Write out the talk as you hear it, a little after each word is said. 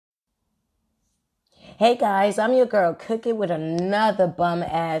Hey guys, I'm your girl Cookie with another bum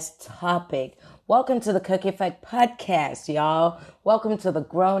ass topic. Welcome to the Cookie Effect Podcast, y'all. Welcome to the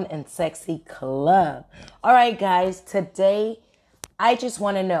Grown and Sexy Club. All right, guys, today I just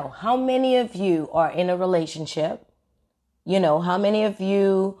want to know how many of you are in a relationship. How many of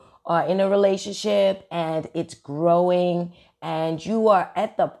you are in a relationship and it's growing and you are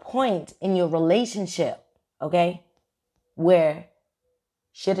at the point in your relationship, okay, where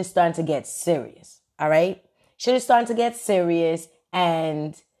shit is starting to get serious. All right. Shit is starting to get serious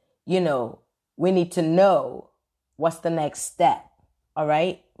and, we need to know what's the next step. All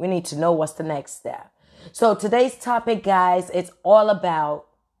right. We need to know what's the next step. So today's topic, guys, it's all about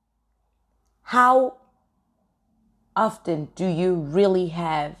how often do you really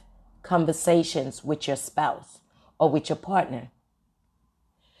have conversations with your spouse or with your partner?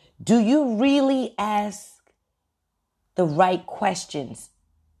 Do you really ask the right questions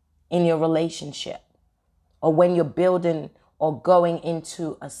in your relationship? Or when you're building or going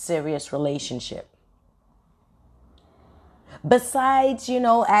into a serious relationship. Besides,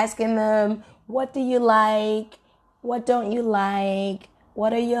 asking them, what do you like? What don't you like?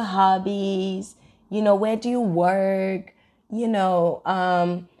 What are your hobbies? Where do you work?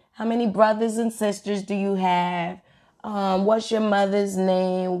 How many brothers and sisters do you have? What's your mother's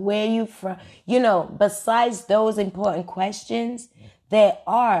name? Where you from? Besides those important questions, there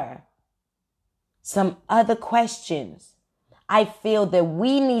are some other questions I feel that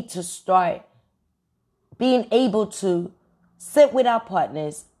we need to start being able to sit with our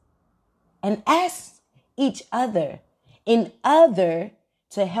partners and ask each other in order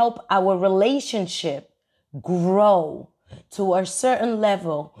to help our relationship grow to a certain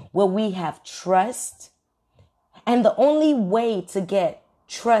level where we have trust. And the only way to get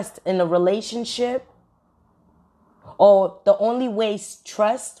trust in a relationship, or the only way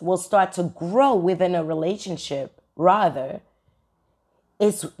trust will start to grow within a relationship, rather,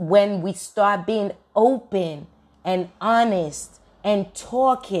 is when we start being open and honest and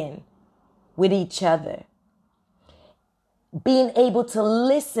talking with each other. Being able to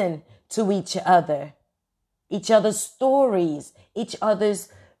listen to each other's stories, each other's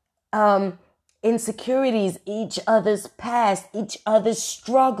insecurities, each other's past, each other's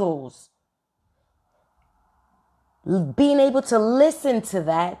struggles. Being able to listen to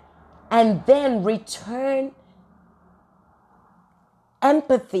that and then return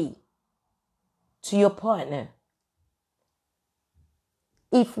empathy to your partner.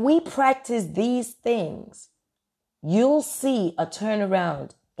 If we practice these things, you'll see a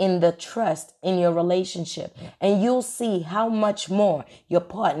turnaround in the trust in your relationship, and you'll see how much more your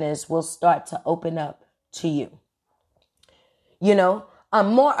partners will start to open up to you.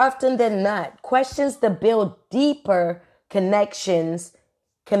 More often than not, questions that build deeper connections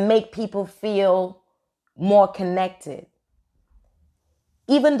can make people feel more connected.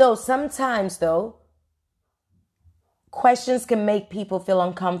 Even though sometimes, questions can make people feel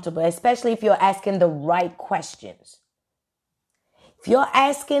uncomfortable, especially if you're asking the right questions. If you're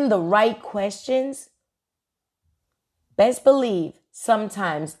asking the right questions, best believe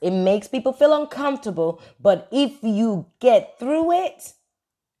sometimes it makes people feel uncomfortable, but if you get through it,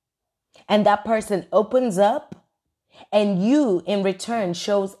 and that person opens up and you in return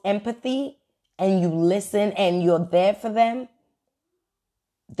shows empathy and you listen and you're there for them,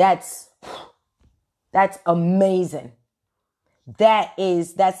 that's amazing. That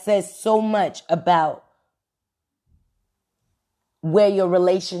says so much about where your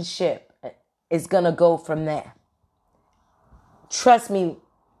relationship is going to go from there. Trust me,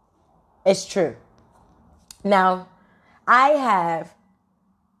 it's true. Now, I have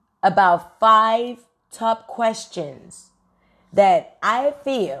about 5 top questions that I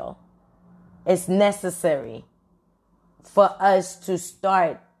feel is necessary for us to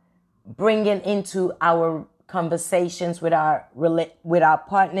start bringing into our conversations with our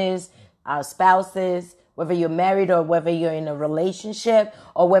partners, our spouses, whether you're married or whether you're in a relationship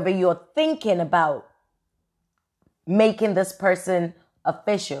or whether you're thinking about making this person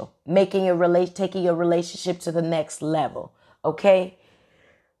official, taking your relationship to the next level. Okay?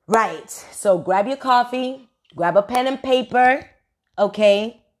 Right. So grab your coffee, grab a pen and paper.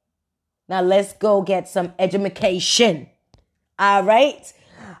 Okay? Now let's go get some education. All right?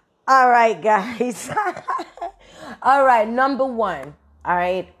 All right, guys. All right. Number 1. All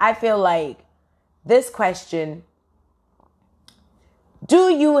right. I feel like this question: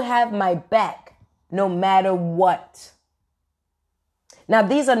 do you have my back no matter what? Now,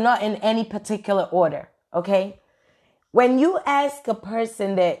 these are not in any particular order, okay? When you ask a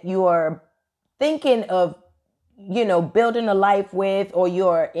person that you are thinking of, building a life with, or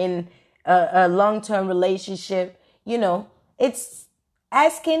you're in a long-term relationship, it's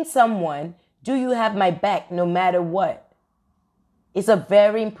asking someone, do you have my back no matter what? It's a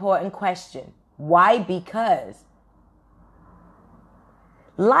very important question. Why? Because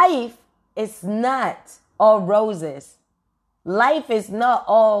life is not all roses. Life is not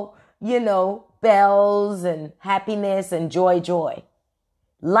all, bells and happiness and joy.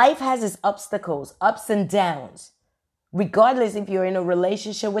 Life has its obstacles, ups and downs. Regardless if you're in a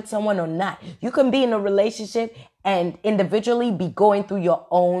relationship with someone or not. You can be in a relationship and individually be going through your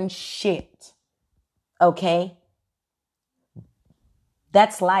own shit. Okay?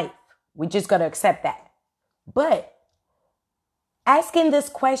 That's life. We just got to accept that. But asking this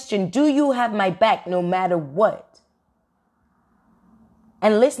question, do you have my back no matter what?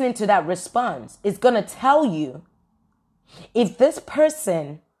 And listening to that response is going to tell you if this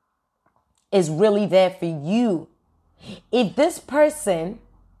person is really there for you. If this person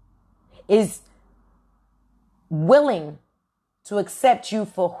is willing to accept you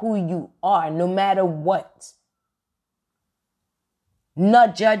for who you are, no matter what,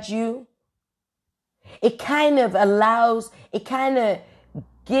 not judge you, it kind of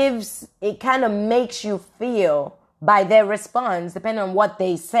makes you feel by their response, depending on what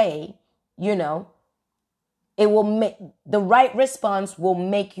they say, it will make the right response will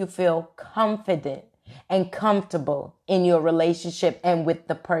make you feel confident and comfortable in your relationship and with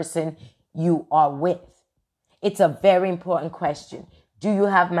the person you are with. It's a very important question. Do you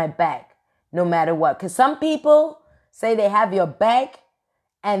have my back no matter what? Because some people say they have your back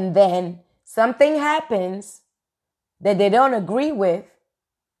and then something happens that they don't agree with,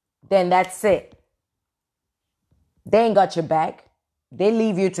 then that's it. They ain't got your back. They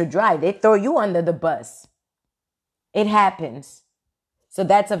leave you to dry. They throw you under the bus. It happens. So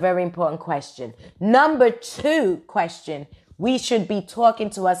that's a very important question. Number 2 question we should be talking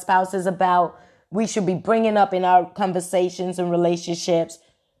to our spouses about, we should be bringing up in our conversations and relationships.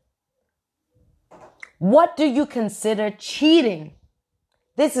 What do you consider cheating?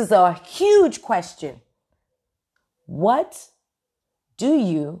 This is a huge question. What do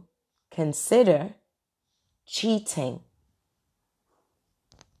you consider cheating?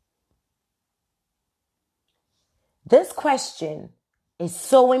 This question is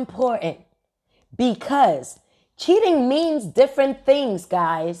so important because cheating means different things,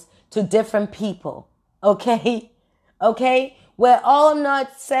 guys, to different people. Okay? We're all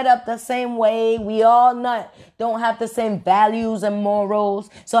not set up the same way. We all don't have the same values and morals.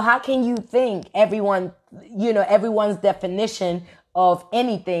 So how can you think everyone's definition of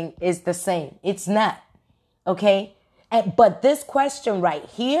anything is the same? It's not. Okay? But this question right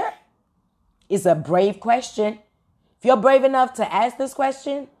here is a brave question. If you're brave enough to ask this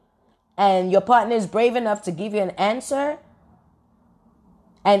question and your partner is brave enough to give you an answer,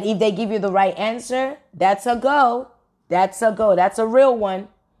 and if they give you the right answer, that's a go. That's a go. That's a real one.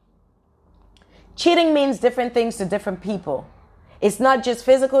 Cheating means different things to different people. It's not just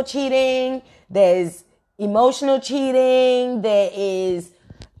physical cheating. There's emotional cheating. There is,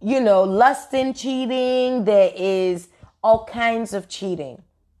 lusting cheating. There is all kinds of cheating.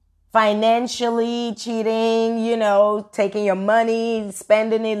 Financially cheating, taking your money,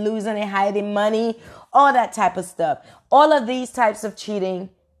 spending it, losing it, hiding money, all that type of stuff. All of these types of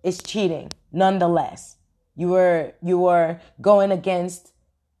cheating is cheating. Nonetheless, you were going against,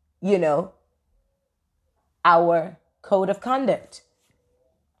 our code of conduct.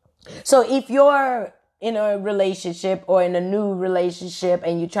 So if you're in a relationship or in a new relationship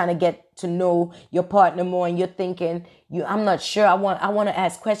and you're trying to get to know your partner more and you're thinking, I'm not sure, I want to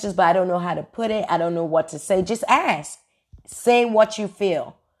ask questions, but I don't know how to put it. I don't know what to say. Just ask. Say what you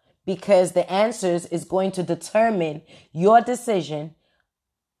feel, because the answers is going to determine your decision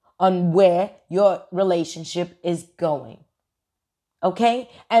on where your relationship is going. Okay?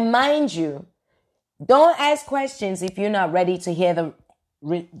 And mind you, don't ask questions if you're not ready to hear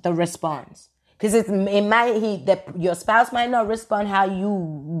the response. Because your spouse might not respond how you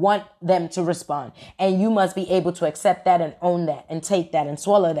want them to respond. And you must be able to accept that and own that and take that and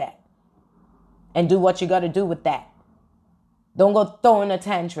swallow that. And do what you got to do with that. Don't go throwing a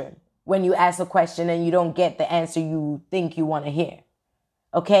tantrum when you ask a question and you don't get the answer you think you want to hear.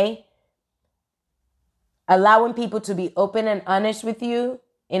 Okay? Allowing people to be open and honest with you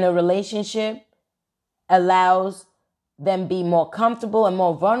in a relationship allows them be more comfortable and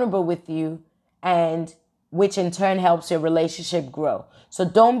more vulnerable with you, and which in turn helps your relationship grow. So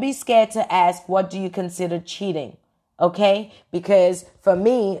don't be scared to ask, what do you consider cheating? Okay? Because for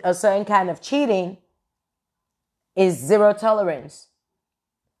me, a certain kind of cheating is zero tolerance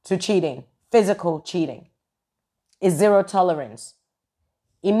to cheating. Physical cheating is zero tolerance.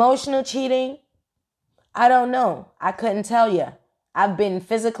 Emotional cheating, I don't know. I couldn't tell you. I've been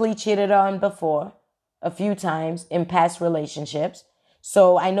physically cheated on before a few times in past relationships.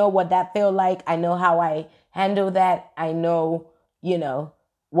 So I know what that feel like. I know how I handle that. I know,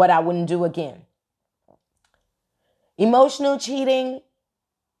 what I wouldn't do again. Emotional cheating,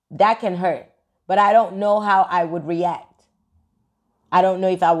 that can hurt, but I don't know how I would react. I don't know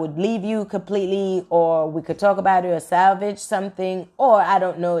if I would leave you completely, or we could talk about it or salvage something, or I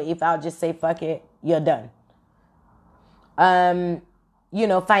don't know if I'll just say, fuck it, you're done.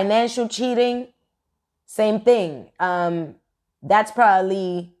 Financial cheating, same thing. That's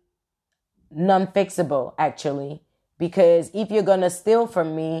probably non-fixable, actually, because if you're going to steal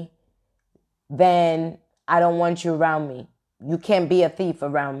from me, then I don't want you around me. You can't be a thief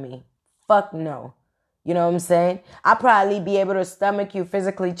around me. Fuck no. You know what I'm saying? I'll probably be able to stomach you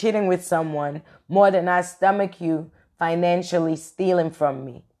physically cheating with someone more than I stomach you financially stealing from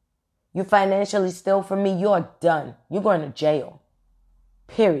me. You financially steal from me, you're done. You're going to jail.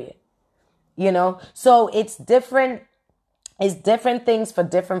 Period. So it's different. It's different things for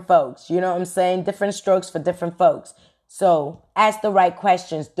different folks. You know what I'm saying? Different strokes for different folks. So ask the right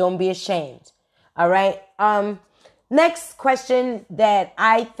questions. Don't be ashamed. All right. Next question that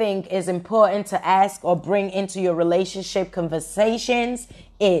I think is important to ask or bring into your relationship conversations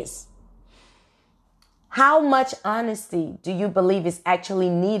is, how much honesty do you believe is actually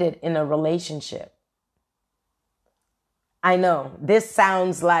needed in a relationship? I know this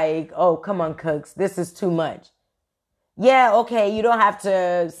sounds like, oh, come on, Cooks, this is too much. Yeah, okay, you don't have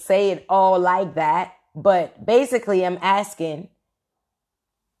to say it all like that, but basically I'm asking,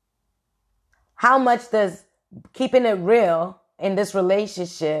 how much does keeping it real in this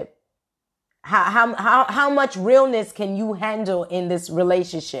relationship, how much realness can you handle in this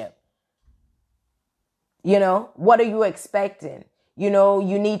relationship? What are you expecting?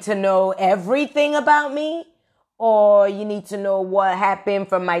 You need to know everything about me, or you need to know what happened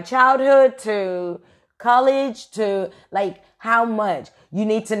from my childhood to college to how much. You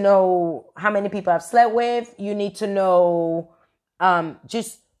need to know how many people I've slept with. You need to know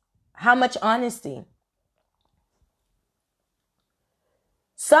just how much honesty.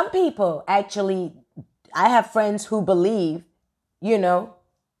 Some people actually, I have friends who believe,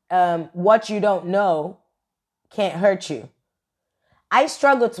 what you don't know can't hurt you. I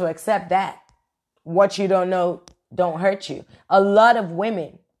struggle to accept that. What you don't know don't hurt you. A lot of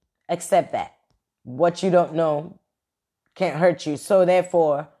women accept that. What you don't know can't hurt you. So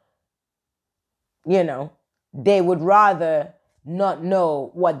therefore, they would rather not know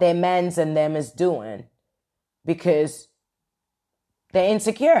what their mans and them is doing because they're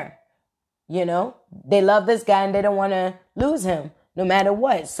insecure. They love this guy and they don't want to lose him no matter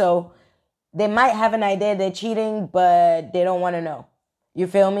what. So they might have an idea they're cheating, but they don't want to know. You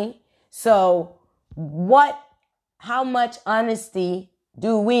feel me? So how much honesty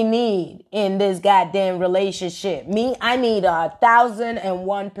do we need in this goddamn relationship? Me, I need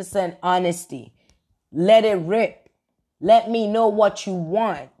 1,001% honesty. Let it rip. Let me know what you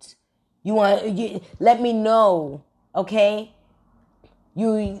want. Let me know, okay?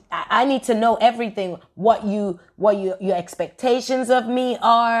 I need to know everything. What your expectations of me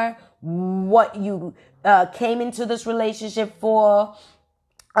are. What you came into this relationship for.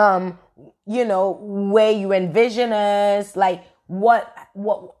 Where you envision us. I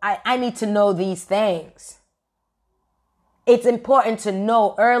need to know these things. It's important to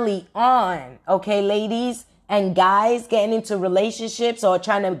know early on, okay, ladies and guys getting into relationships or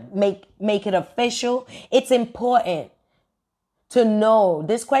trying to make it official. It's important to know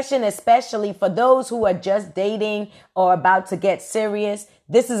this question, especially for those who are just dating or about to get serious.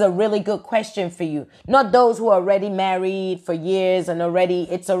 This is a really good question for you. Not those who are already married for years and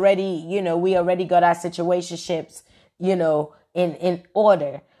we already got our situationships, in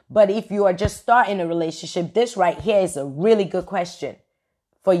order. But if you are just starting a relationship, this right here is a really good question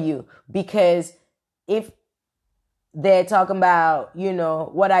for you, because if they're talking about,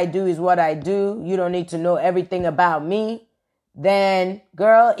 what I do is what I do, you don't need to know everything about me. Then,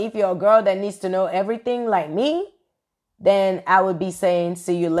 girl, if you're a girl that needs to know everything like me, then I would be saying,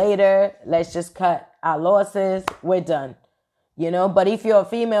 see you later. Let's just cut our losses. We're done. But if you're a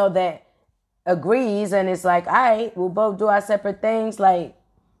female that agrees and it's like, all right, we'll both do our separate things. All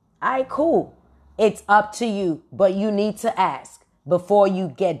right, cool. It's up to you, but you need to ask before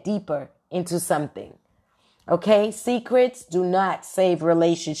you get deeper into something. Okay? Secrets do not save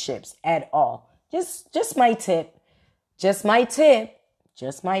relationships at all. Just my tip. Just my tip.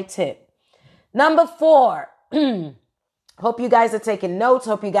 Number 4. Hope you guys are taking notes.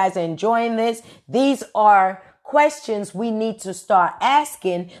 Hope you guys are enjoying this. These are questions we need to start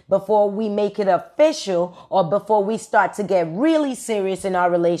asking before we make it official or before we start to get really serious in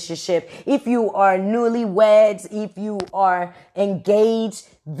our relationship. If you are newlyweds, if you are engaged,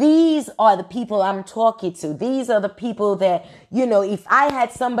 these are the people I'm talking to. These are the people that, if I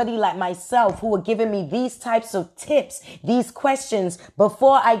had somebody like myself who were giving me these types of tips, these questions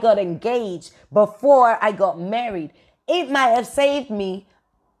before I got engaged, before I got married, it might have saved me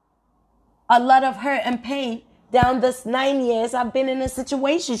a lot of hurt and pain down this 9 years I've been in a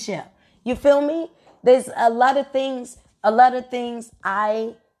situationship. You feel me? There's a lot of things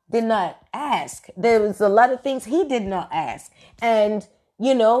I did not ask. There was a lot of things he did not ask. And,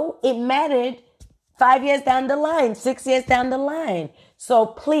 it mattered 5 years down the line, 6 years down the line. So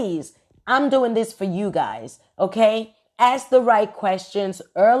please, I'm doing this for you guys, okay? Ask the right questions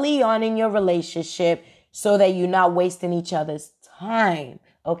early on in your relationship so that you're not wasting each other's time,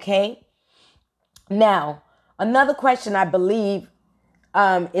 okay? Now, another question I believe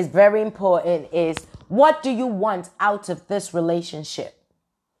is very important is, what do you want out of this relationship?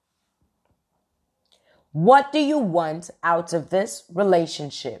 What do you want out of this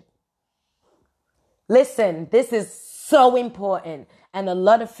relationship? Listen, this is so important. And a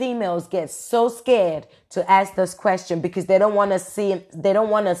lot of females get so scared to ask this question because they don't want to seem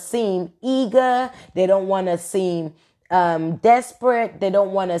eager. They don't want to seem desperate. They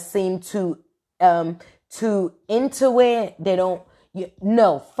don't want to seem too into it. They don't,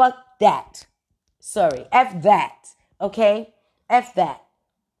 no, fuck that. Sorry. F that. Okay. F that.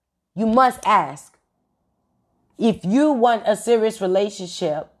 You must ask. If you want a serious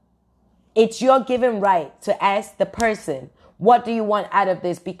relationship, it's your given right to ask the person, what do you want out of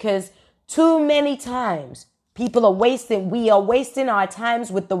this? Because too many times we are wasting our times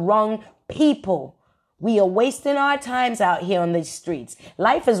with the wrong people. We are wasting our times out here on these streets.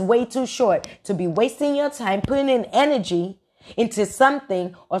 Life is way too short to be wasting your time putting in energy into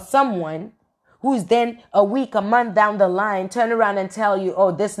something or someone who's then a week, a month down the line, turn around and tell you,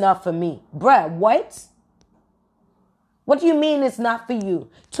 oh, this not for me. Bruh, what? What do you mean it's not for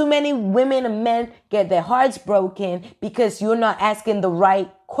you? Too many women and men get their hearts broken because you're not asking the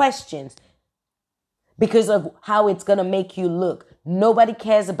right questions because of how it's going to make you look. Nobody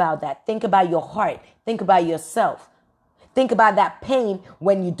cares about that. Think about your heart. Think about yourself. Think about that pain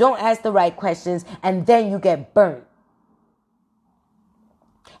when you don't ask the right questions and then you get burnt.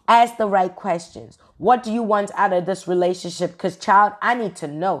 Ask the right questions. What do you want out of this relationship? Because, child, I need to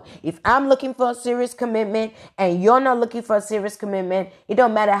know. If I'm looking for a serious commitment and you're not looking for a serious commitment, it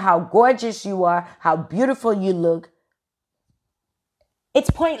don't matter how gorgeous you are, how beautiful you look.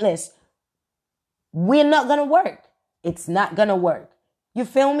 It's pointless. We're not going to work. It's not going to work. You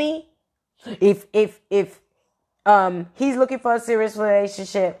feel me? If he's looking for a serious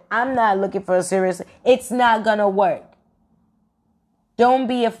relationship, I'm not looking for a serious, it's not going to work. Don't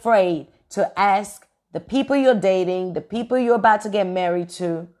be afraid to ask the people you're dating, the people you're about to get married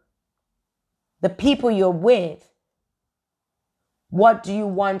to, the people you're with, what do you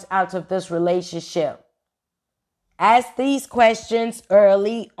want out of this relationship? Ask these questions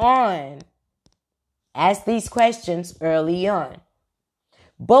early on. Ask these questions early on.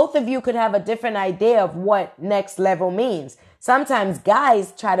 Both of you could have a different idea of what next level means. Sometimes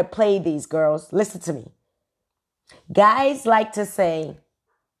guys try to play these girls. Listen to me. Guys like to say,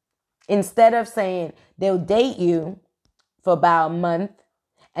 instead of saying they'll date you for about a month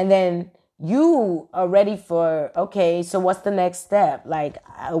and then you are ready for, okay, so what's the next step? Like,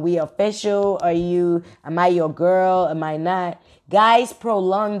 are we official? Am I your girl? Am I not? Guys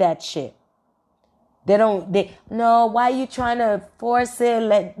prolong that shit. No, why are you trying to force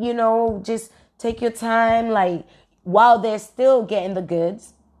it? Just take your time. Like, while they're still getting the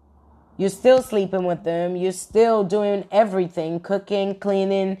goods, you're still sleeping with them. You're still doing everything, cooking,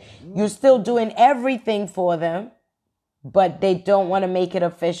 cleaning. You're still doing everything for them, but they don't want to make it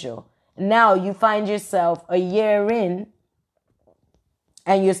official. Now you find yourself a year in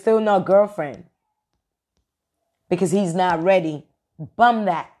and you're still not girlfriend because he's not ready. Bump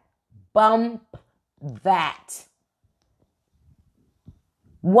that.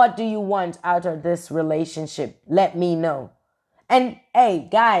 What do you want out of this relationship? Let me know. And hey,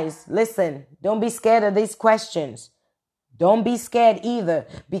 guys, listen, don't be scared of these questions. Don't be scared either,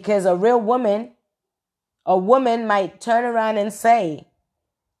 because a woman might turn around and say,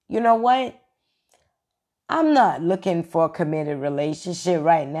 you know what? I'm not looking for a committed relationship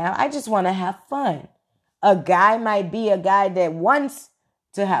right now. I just want to have fun. A guy might be a guy that wants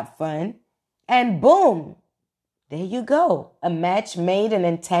to have fun, and boom, there you go. A match made in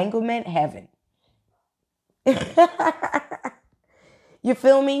entanglement heaven. You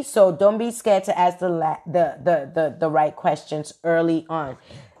feel me? So don't be scared to ask the right questions early on.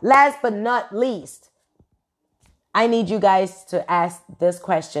 Last but not least, I need you guys to ask this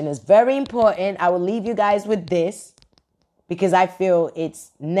question. It's very important. I will leave you guys with this because I feel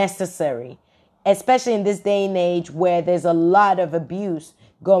it's necessary, especially in this day and age where there's a lot of abuse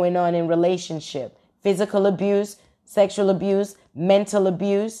going on in relationship. Physical abuse, sexual abuse, mental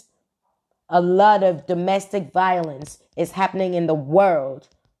abuse. A lot of domestic violence is happening in the world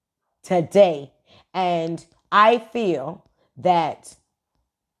today. And I feel that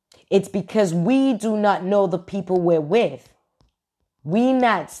it's because we do not know the people we're with. We're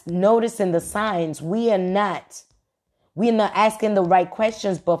not noticing the signs. We're not asking the right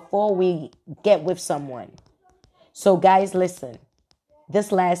questions before we get with someone. So guys, listen.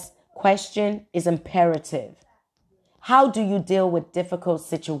 This last question is imperative. How do you deal with difficult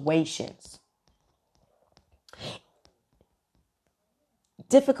situations?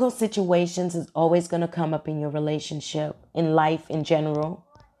 Difficult situations is always going to come up in your relationship, in life in general.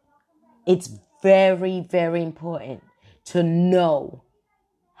 It's very, very important to know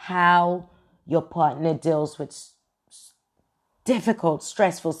how your partner deals with difficult,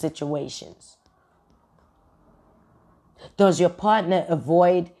 stressful situations. Does your partner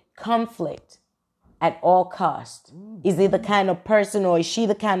avoid conflict at all costs? Is he the kind of person, or is she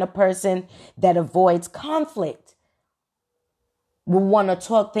the kind of person that avoids conflict? We want to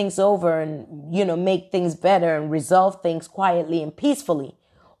talk things over and, make things better and resolve things quietly and peacefully.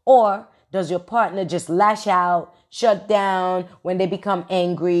 Or does your partner just lash out, shut down when they become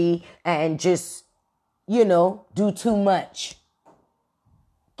angry and just, do too much?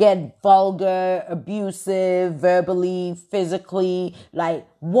 Get vulgar, abusive, verbally, physically. Like,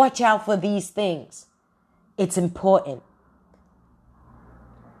 watch out for these things. It's important.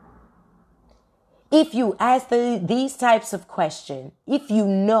 If you ask these types of questions, if you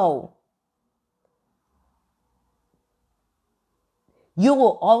know, you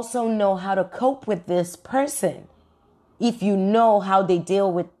will also know how to cope with this person. If you know how they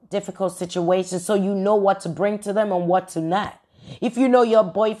deal with difficult situations, so you know what to bring to them and what to not. If you know your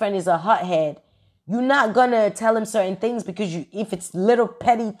boyfriend is a hothead, you're not going to tell him certain things because if it's little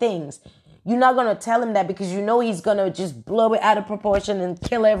petty things, you're not going to tell him that because you know he's going to just blow it out of proportion and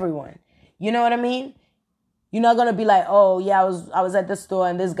kill everyone. You know what I mean? You're not going to be like, oh, yeah, I was at the store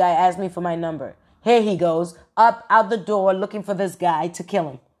and this guy asked me for my number. Here he goes, up out the door looking for this guy to kill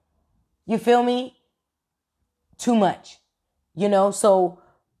him. You feel me? Too much. So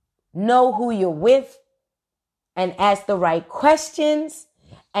know who you're with and ask the right questions.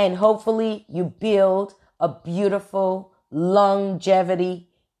 And hopefully you build a beautiful longevity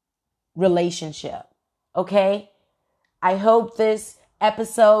relationship. Okay? I hope this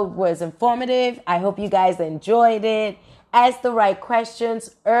episode was informative. I hope you guys enjoyed it. Ask the right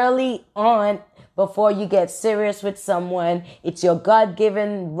questions early on before you get serious with someone. It's your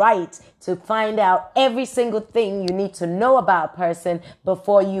God-given right to find out every single thing you need to know about a person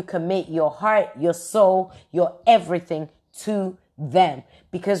before you commit your heart, your soul, your everything to them.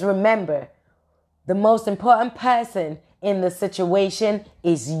 Because remember, the most important person in the situation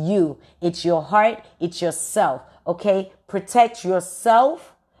is you. It's your heart. It's yourself. Okay? Protect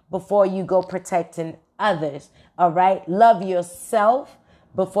yourself before you go protecting others. All right? Love yourself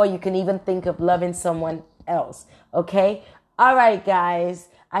before you can even think of loving someone else. Okay? All right, guys.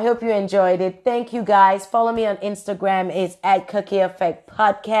 I hope you enjoyed it. Thank you, guys. Follow me on Instagram. It's at Cookie Effect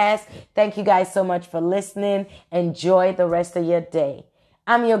Podcast. Thank you guys so much for listening. Enjoy the rest of your day.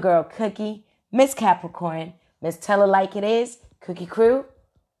 I'm your girl, Cookie, Miss Capricorn. Miss Tell It Like It Is, Cookie Crew.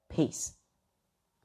 Peace.